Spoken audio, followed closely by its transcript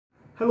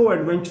Hello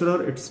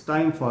adventurer, it's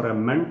time for a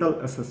mental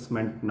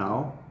assessment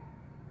now.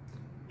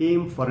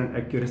 Aim for an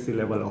accuracy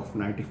level of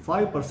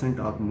 95%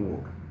 or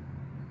more.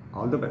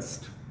 All the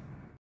best.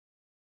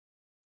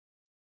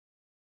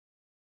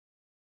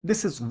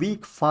 This is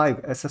week 5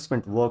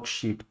 assessment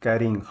worksheet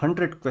carrying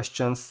 100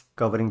 questions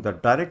covering the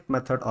direct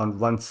method on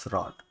one's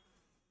rod.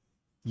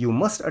 You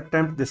must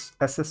attempt this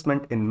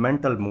assessment in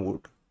mental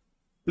mode.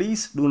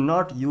 Please do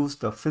not use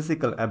the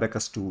physical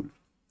Abacus tool.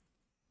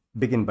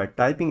 Begin by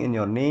typing in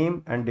your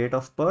name and date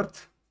of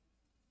birth.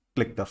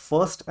 Click the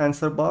first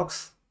answer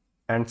box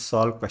and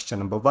solve question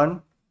number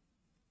 1.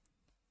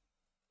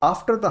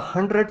 After the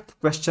 100th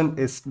question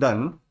is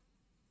done,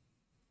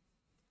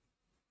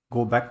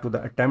 go back to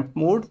the attempt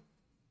mode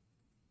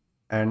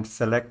and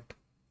select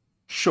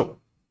Show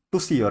to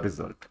see your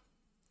result.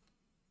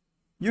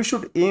 You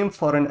should aim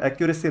for an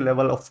accuracy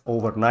level of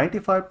over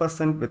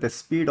 95% with a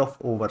speed of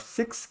over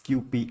 6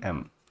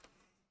 QPM.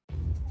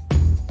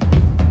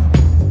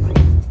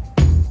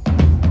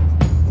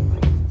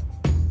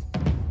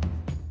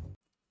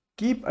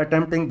 Keep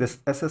attempting this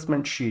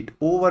assessment sheet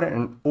over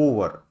and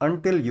over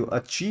until you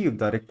achieve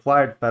the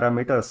required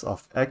parameters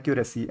of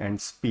accuracy and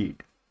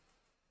speed.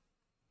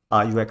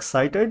 Are you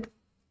excited?